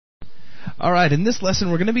Alright, in this lesson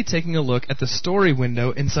we're going to be taking a look at the story window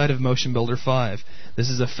inside of Motionbuilder 5. This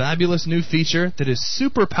is a fabulous new feature that is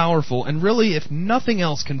super powerful and really, if nothing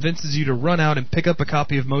else, convinces you to run out and pick up a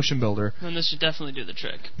copy of Motionbuilder. And this should definitely do the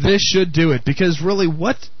trick. This should do it, because really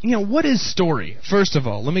what is story? First of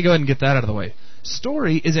all, let me go ahead and get that out of the way.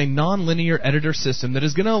 Story is a nonlinear editor system that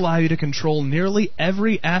is going to allow you to control nearly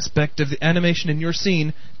every aspect of the animation in your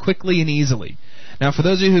scene quickly and easily. Now, for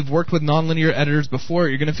those of you who've worked with nonlinear editors before,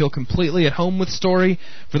 you're going to feel completely at home with Story.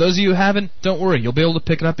 For those of you who haven't, don't worry. You'll be able to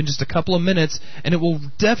pick it up in just a couple of minutes, and it will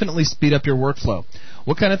definitely speed up your workflow.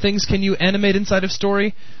 What kind of things can you animate inside of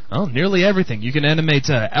Story? Well, nearly everything. You can animate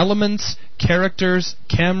elements, characters,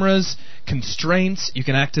 cameras, constraints. You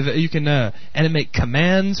can animate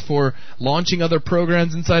commands for launching other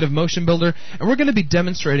programs inside of Motionbuilder, and we're going to be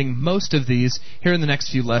demonstrating most of these here in the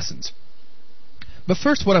next few lessons. But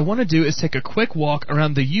first, what I want to do is take a quick walk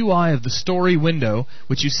around the UI of the Story window,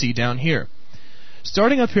 which you see down here.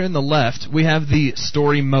 Starting up here in the left, we have the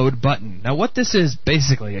Story Mode button. Now, what this is,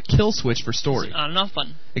 basically, a kill switch for Story. It's an on and off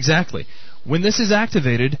button. Exactly. When this is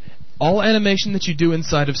activated, all animation that you do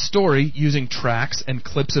inside of Story using tracks and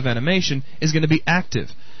clips of animation is going to be active.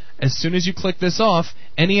 As soon as you click this off,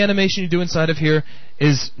 any animation you do inside of here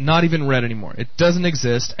is not even read anymore. It doesn't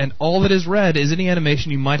exist, and all that is read is any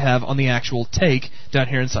animation you might have on the actual take down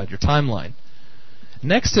here inside your timeline.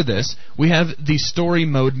 Next to this, we have the Story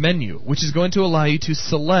Mode menu, which is going to allow you to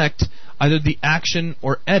select either the action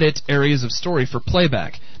or edit areas of Story for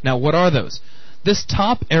playback. Now, what are those? This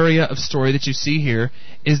top area of Story that you see here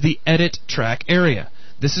is the edit track area.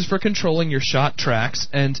 This is for controlling your shot tracks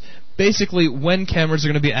and basically when cameras are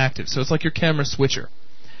going to be active. So it's like your camera switcher.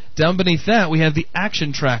 Down beneath that, we have the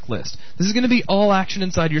action track list. This is going to be all action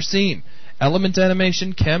inside your scene. Element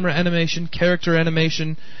animation, camera animation, character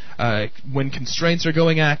animation, when constraints are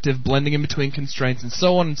going active, blending in between constraints, and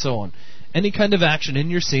so on and so on. Any kind of action in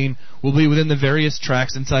your scene will be within the various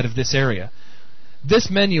tracks inside of this area. This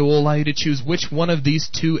menu will allow you to choose which one of these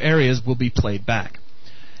two areas will be played back.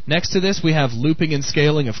 Next to this, we have looping and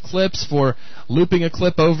scaling of clips for looping a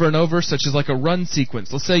clip over and over, such as like a run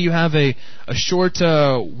sequence. Let's say you have a short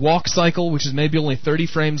walk cycle, which is maybe only 30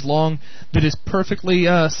 frames long, that is perfectly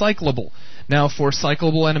cyclable. Now, for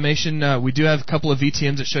cyclable animation, we do have a couple of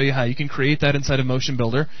VTMs that show you how you can create that inside of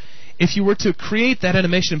Motionbuilder. If you were to create that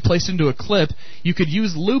animation and place it into a clip, you could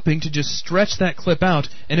use looping to just stretch that clip out,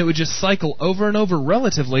 and it would just cycle over and over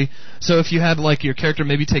relatively. So if you had, like, your character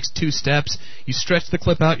maybe takes 2 steps, you stretch the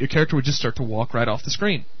clip out, your character would just start to walk right off the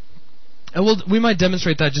screen. And we might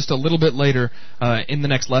demonstrate that just a little bit later in the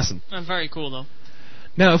next lesson. Very cool, though.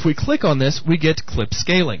 Now, if we click on this, we get clip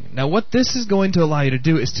scaling. Now, what this is going to allow you to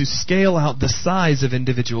do is to scale out the size of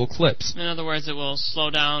individual clips. In other words, it will slow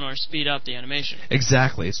down or speed up the animation.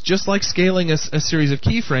 Exactly. It's just like scaling a series of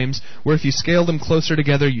keyframes, where if you scale them closer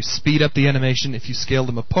together, you speed up the animation. If you scale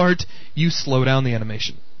them apart, you slow down the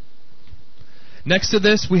animation. Next to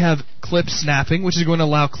this, we have clip snapping, which is going to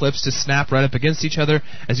allow clips to snap right up against each other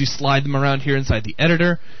as you slide them around here inside the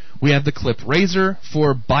editor. We have the clip razor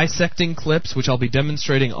for bisecting clips, which I'll be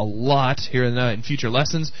demonstrating a lot here in future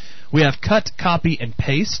lessons. We have cut, copy, and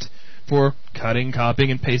paste for cutting,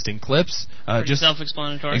 copying, and pasting clips. Just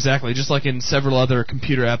self-explanatory. Exactly, just like in several other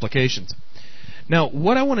computer applications. Now,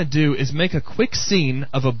 what I want to do is make a quick scene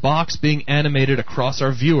of a box being animated across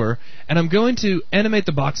our viewer, and I'm going to animate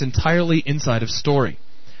the box entirely inside of Story.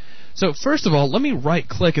 So first of all, let me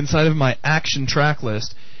right-click inside of my action track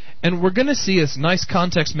list, and we're going to see this nice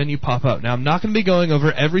context menu pop up. Now, I'm not going to be going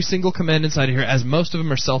over every single command inside of here, as most of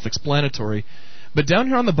them are self-explanatory, but down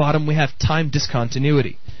here on the bottom we have time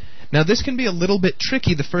discontinuity. Now, this can be a little bit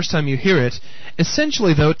tricky the first time you hear it.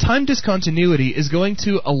 Essentially, though, time discontinuity is going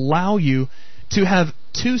to allow you to have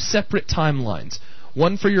 2 separate timelines,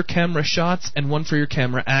 one for your camera shots and one for your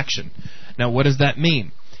camera action. Now, what does that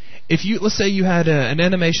mean? If let's say you had an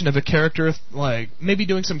animation of a character like maybe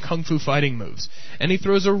doing some kung fu fighting moves, and he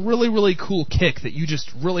throws a really, really cool kick that you just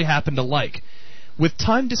really happen to like. With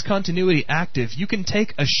time discontinuity active, you can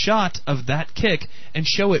take a shot of that kick and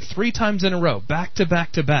show it 3 times in a row, back to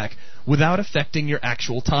back to back, without affecting your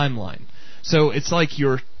actual timeline. So it's like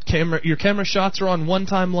your camera shots are on one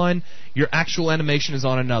timeline, your actual animation is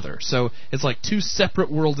on another. So it's like 2 separate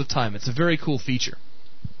worlds of time. It's a very cool feature.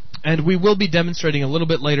 And we will be demonstrating a little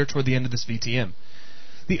bit later toward the end of this VTM.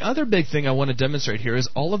 The other big thing I want to demonstrate here is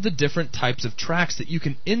all of the different types of tracks that you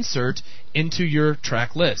can insert into your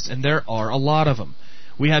track list, and there are a lot of them.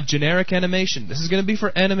 We have generic animation. This is going to be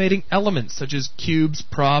for animating elements such as cubes,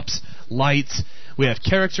 props, lights. We have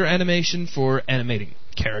character animation for animating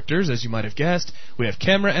characters, as you might have guessed. We have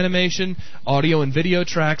camera animation, audio and video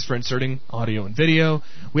tracks for inserting audio and video.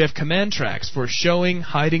 We have command tracks for showing,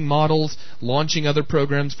 hiding models, launching other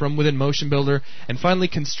programs from within Motionbuilder, and finally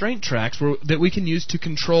constraint tracks that we can use to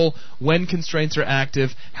control when constraints are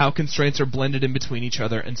active, how constraints are blended in between each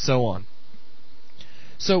other, and so on.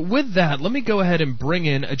 So with that, let me go ahead and bring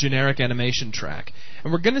in a generic animation track.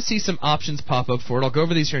 And we're going to see some options pop up for it. I'll go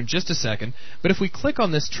over these here in just a second. But if we click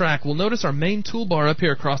on this track, we'll notice our main toolbar up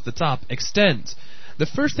here across the top extends. The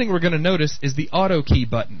first thing we're going to notice is the auto key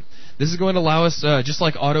button. This is going to allow us, just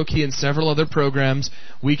like auto key in several other programs,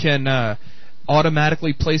 we can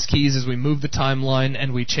automatically place keys as we move the timeline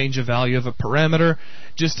and we change a value of a parameter.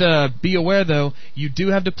 Just be aware, though, you do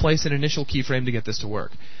have to place an initial keyframe to get this to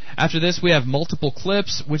work. After this, we have multiple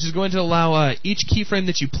clips, which is going to allow each keyframe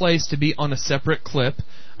that you place to be on a separate clip,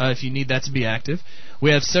 if you need that to be active.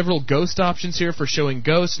 We have several ghost options here for showing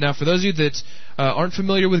ghosts. Now, for those of you that aren't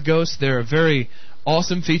familiar with ghosts, they're a very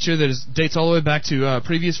awesome feature that dates all the way back to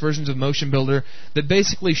previous versions of Motionbuilder that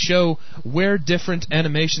basically show where different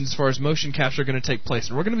animations as far as motion capture are going to take place.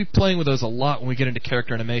 And we're going to be playing with those a lot when we get into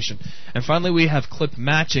character animation. And finally, we have clip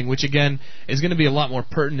matching, which again is going to be a lot more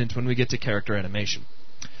pertinent when we get to character animation.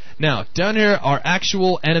 Now, down here, our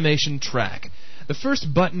actual animation track. The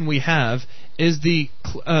first button we have is the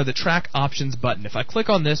track options button. If I click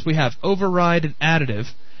on this, we have override and additive,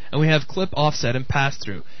 and we have clip offset and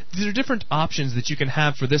pass-through. These are different options that you can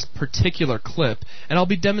have for this particular clip, and I'll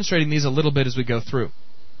be demonstrating these a little bit as we go through.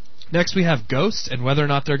 Next we have ghosts and whether or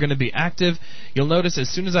not they're going to be active. You'll notice as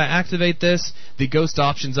soon as I activate this, the ghost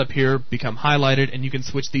options up here become highlighted, and you can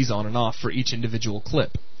switch these on and off for each individual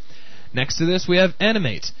clip. Next to this we have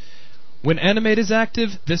animate. When animate is active,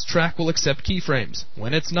 this track will accept keyframes.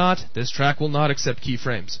 When it's not, this track will not accept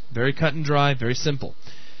keyframes. Very cut and dry, very simple.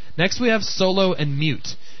 Next we have solo and mute.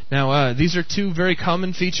 Now, these are two very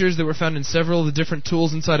common features that were found in several of the different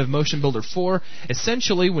tools inside of Motionbuilder 4.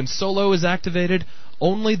 Essentially, when solo is activated,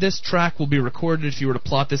 only this track will be recorded if you were to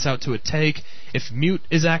plot this out to a take. If mute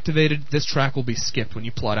is activated, this track will be skipped when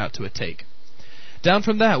you plot out to a take. Down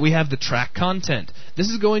from that, we have the track content. This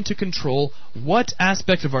is going to control what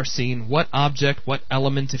aspect of our scene, what object, what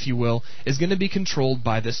element, if you will, is going to be controlled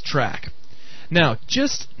by this track. Now,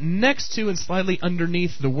 just next to and slightly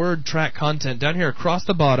underneath the word track content, down here across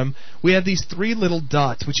the bottom, we have these three little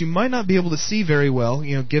dots, which you might not be able to see very well,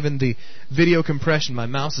 given the video compression. My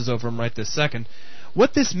mouse is over them right this second.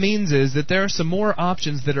 What this means is that there are some more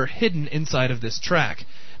options that are hidden inside of this track.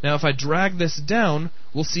 Now, if I drag this down,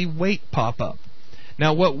 we'll see weight pop up.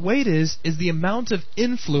 Now, what weight is the amount of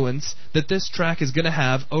influence that this track is going to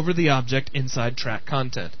have over the object inside track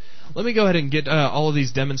content. Let me go ahead and get all of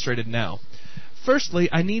these demonstrated now. Firstly,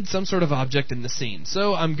 I need some sort of object in the scene,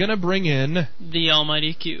 so I'm going to bring in the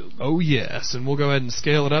almighty cube. Oh yes, and we'll go ahead and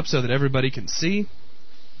scale it up so that everybody can see.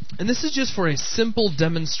 And this is just for a simple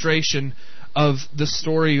demonstration of the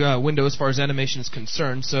story window as far as animation is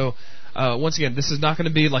concerned. So once again, this is not going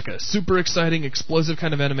to be like a super exciting, explosive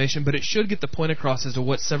kind of animation, but it should get the point across as to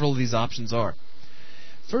what several of these options are.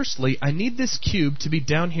 Firstly, I need this cube to be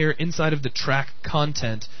down here inside of the track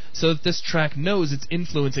content so that this track knows it's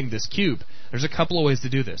influencing this cube. There's a couple of ways to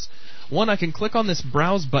do this. One, I can click on this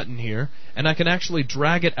browse button here, and I can actually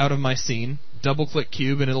drag it out of my scene, double-click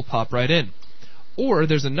cube, and it'll pop right in. Or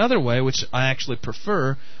there's another way, which I actually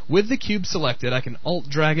prefer. With the cube selected, I can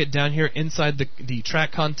alt-drag it down here inside the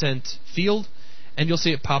track content field, and you'll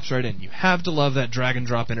see it pops right in. You have to love that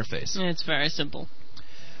drag-and-drop interface. It's very simple.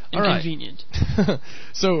 All right. Convenient.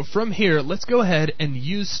 So from here, let's go ahead and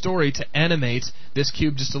use Story to animate this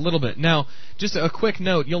cube just a little bit. Now, just a quick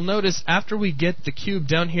note, you'll notice after we get the cube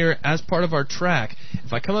down here as part of our track,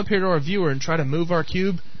 if I come up here to our viewer and try to move our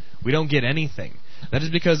cube, we don't get anything. That is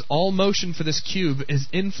because all motion for this cube is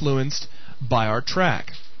influenced by our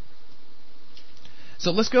track.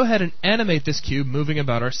 So let's go ahead and animate this cube moving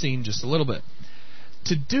about our scene just a little bit.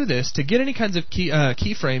 To do this, to get any kinds of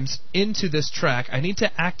keyframes into this track, I need to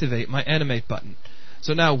activate my animate button.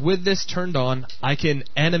 So now with this turned on, I can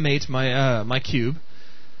animate my cube.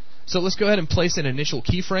 So let's go ahead and place an initial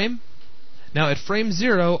keyframe. Now at frame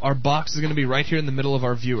 0, our box is going to be right here in the middle of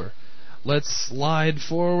our viewer. Let's slide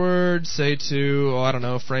forward, say to, I don't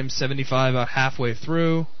know, frame 75, about halfway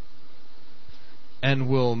through. And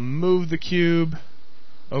we'll move the cube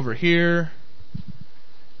over here.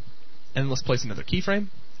 And let's place another keyframe.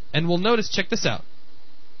 And we'll notice, check this out.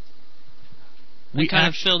 We kind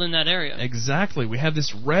of filled in that area. Exactly. We have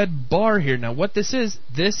this red bar here. Now what this is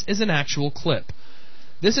an actual clip.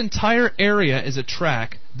 This entire area is a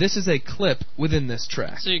track. This is a clip within this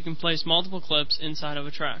track. So you can place multiple clips inside of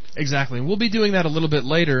a track. Exactly. And we'll be doing that a little bit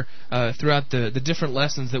later throughout the different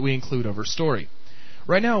lessons that we include over story.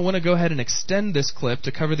 Right now I want to go ahead and extend this clip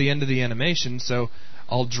to cover the end of the animation, so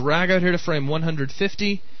I'll drag out here to frame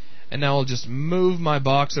 150, and now I'll just move my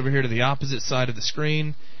box over here to the opposite side of the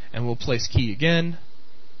screen, and we'll place key again.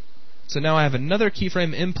 So now I have another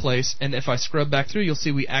keyframe in place, and if I scrub back through, you'll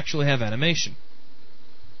see we actually have animation.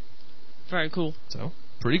 Very cool. So,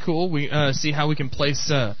 pretty cool. We see how we can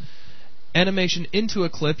place animation into a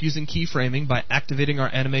clip using keyframing by activating our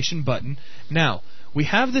animation button. Now, we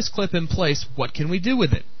have this clip in place. What can we do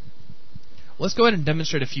with it? Let's go ahead and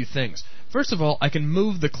demonstrate a few things. First of all, I can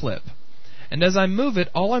move the clip. And as I move it,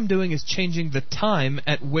 all I'm doing is changing the time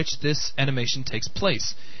at which this animation takes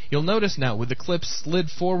place. You'll notice now, with the clip slid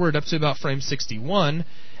forward up to about frame 61,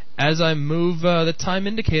 as I move the time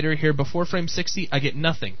indicator here before frame 60, I get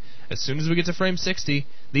nothing. As soon as we get to frame 60,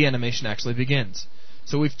 the animation actually begins.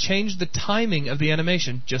 So we've changed the timing of the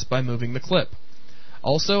animation just by moving the clip.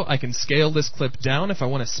 Also, I can scale this clip down if I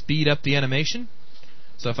want to speed up the animation.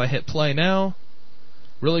 So if I hit play now,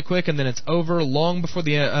 really quick, and then it's over long before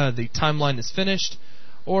the timeline is finished,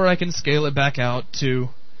 or I can scale it back out to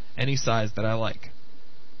any size that I like.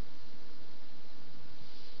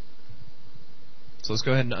 So let's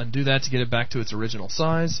go ahead and undo that to get it back to its original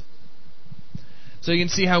size. So you can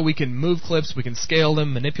see how we can move clips, we can scale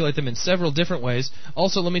them, manipulate them in several different ways.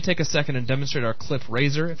 Also, let me take a second and demonstrate our clip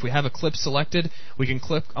razor. If we have a clip selected, we can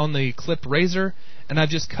click on the clip razor, and I've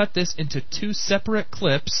just cut this into two separate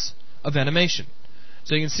clips of animation.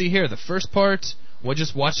 So you can see here, the first part, we'll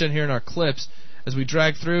just watch it here in our clips. As we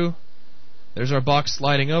drag through, there's our box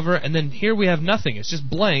sliding over, and then here we have nothing. It's just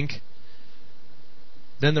blank.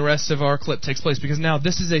 Then the rest of our clip takes place, because now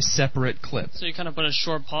this is a separate clip. So you kind of put a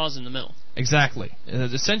short pause in the middle. Exactly.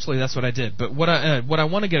 Essentially, that's what I did. But what I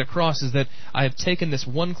want to get across is that I have taken this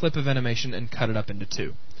one clip of animation and cut it up into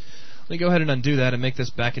two. Let me go ahead and undo that and make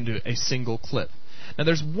this back into a single clip. Now,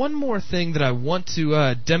 there's one more thing that I want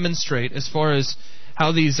to demonstrate as far as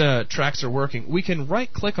how these tracks are working. We can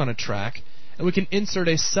right-click on a track, and we can insert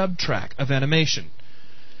a subtrack of animation.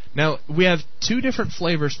 Now, we have two different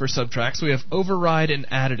flavors for subtracks. We have override and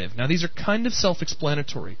additive. Now, these are kind of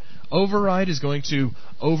self-explanatory. Override is going to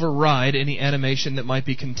override any animation that might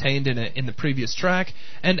be contained in the previous track,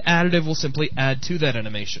 and additive will simply add to that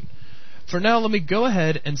animation. For now, let me go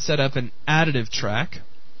ahead and set up an additive track.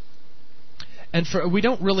 And we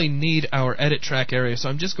don't really need our edit track area, so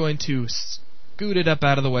I'm just going to scoot it up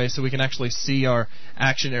out of the way so we can actually see our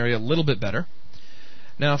action area a little bit better.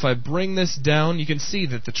 Now, if I bring this down, you can see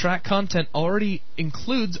that the track content already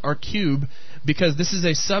includes our cube because this is a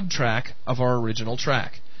subtrack of our original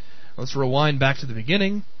track. Let's rewind back to the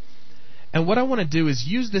beginning. And what I want to do is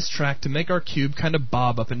use this track to make our cube kind of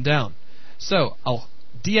bob up and down. So I'll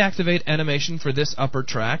deactivate animation for this upper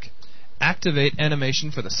track, activate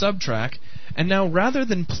animation for the subtrack, and now rather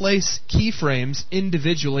than place keyframes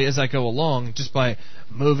individually as I go along, just by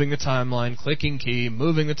moving the timeline, clicking key,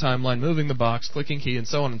 moving the timeline, moving the box, clicking key, and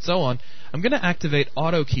so on, I'm going to activate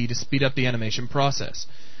auto key to speed up the animation process.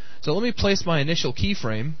 So let me place my initial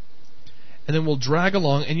keyframe, and then we'll drag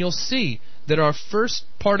along, and you'll see that our first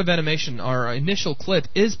part of animation, our initial clip,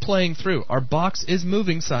 is playing through. Our box is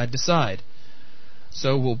moving side to side.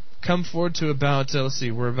 So we'll come forward to about, let's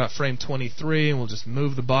see, we're about frame 23, and we'll just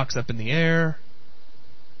move the box up in the air.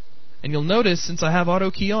 And you'll notice, since I have auto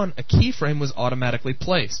key on, a keyframe was automatically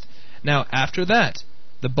placed. Now, after that,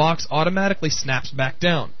 the box automatically snaps back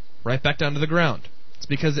down, right back down to the ground. It's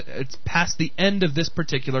because it's past the end of this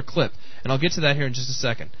particular clip. And I'll get to that here in just a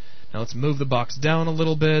second. Now let's move the box down a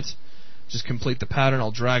little bit. Just complete the pattern.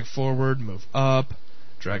 I'll drag forward, move up,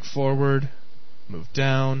 drag forward, move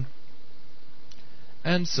down,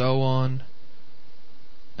 and so on,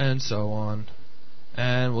 and so on.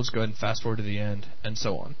 And we'll just go ahead and fast forward to the end, and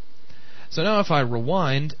so on. So now if I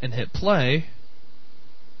rewind and hit play,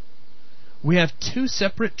 we have two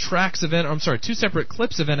separate two separate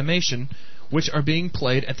clips of animation which are being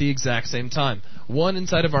played at the exact same time. One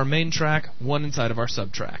inside of our main track, one inside of our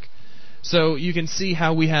subtrack. So you can see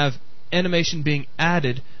how we have animation being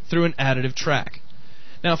added through an additive track.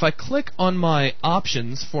 Now if I click on my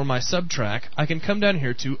options for my subtrack, I can come down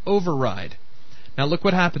here to override. Now look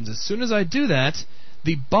what happens. As soon as I do that,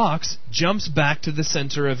 the box jumps back to the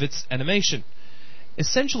center of its animation.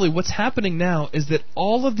 Essentially what's happening now is that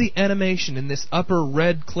all of the animation in this upper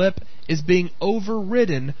red clip is being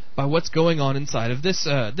overridden by what's going on inside of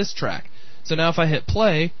this track. So now if I hit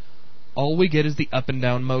play, all we get is the up and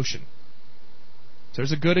down motion. So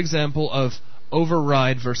there's a good example of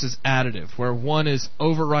override versus additive, where one is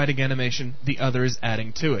overriding animation, the other is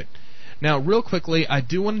adding to it. Now, real quickly, I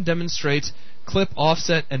do want to demonstrate clip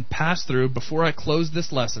offset and pass through before I close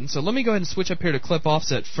this lesson. So let me go ahead and switch up here to clip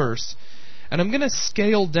offset first. And I'm going to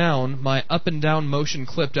scale down my up and down motion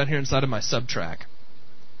clip down here inside of my subtrack.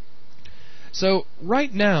 So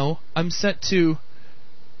right now, I'm set to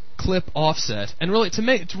clip offset. And really,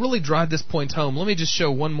 to really drive this point home, let me just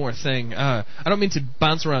show one more thing. I don't mean to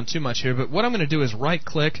bounce around too much here, but what I'm going to do is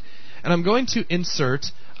right-click, and I'm going to insert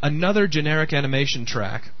another generic animation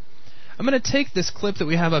track. I'm going to take this clip that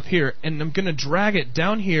we have up here, and I'm going to drag it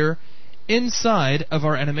down here inside of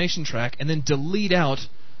our animation track, and then delete out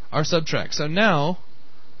our subtrack. So now,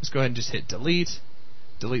 let's go ahead and just hit delete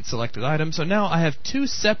selected item. So now I have two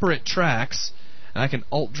separate tracks, and I can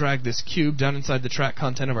alt-drag this cube down inside the track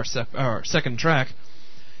content of our second track.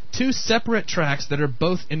 Two separate tracks that are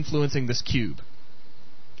both influencing this cube.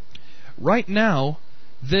 Right now,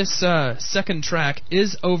 this second track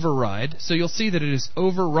is override, so you'll see that it is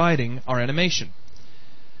overriding our animation.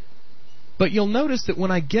 But you'll notice that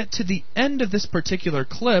when I get to the end of this particular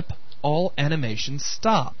clip, all animation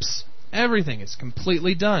stops. Everything is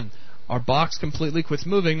completely done. Our box completely quits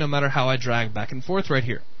moving no matter how I drag back and forth right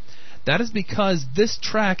here. That is because this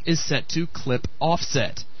track is set to clip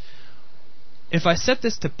offset. If I set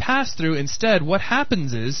this to pass through instead, what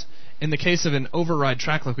happens is, in the case of an override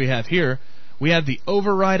track like we have here, we have the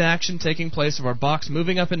override action taking place of our box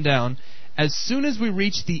moving up and down. As soon as we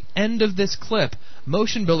reach the end of this clip,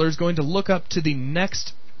 Motionbuilder is going to look up to the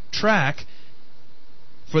next track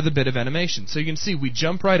for the bit of animation. So you can see we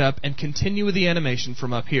jump right up and continue with the animation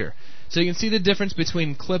from up here. So you can see the difference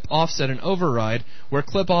between clip offset and override, where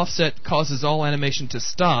clip offset causes all animation to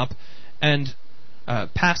stop, and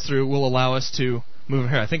pass through will allow us to move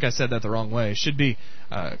here. I think I said that the wrong way. It should be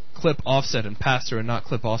clip offset and pass through and not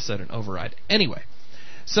clip offset and override. Anyway,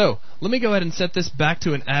 so let me go ahead and set this back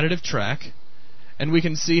to an additive track, and we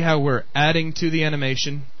can see how we're adding to the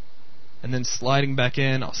animation and then sliding back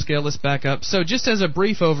in. I'll scale this back up. So just as a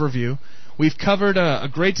brief overview, we've covered a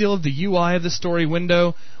great deal of the UI of the story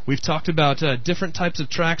window. We've talked about different types of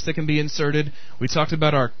tracks that can be inserted. We talked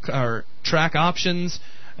about our track options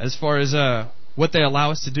as far as what they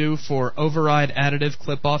allow us to do for override, additive,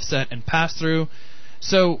 clip offset, and pass through.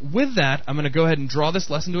 So with that, I'm going to go ahead and draw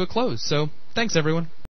this lesson to a close. So thanks, everyone.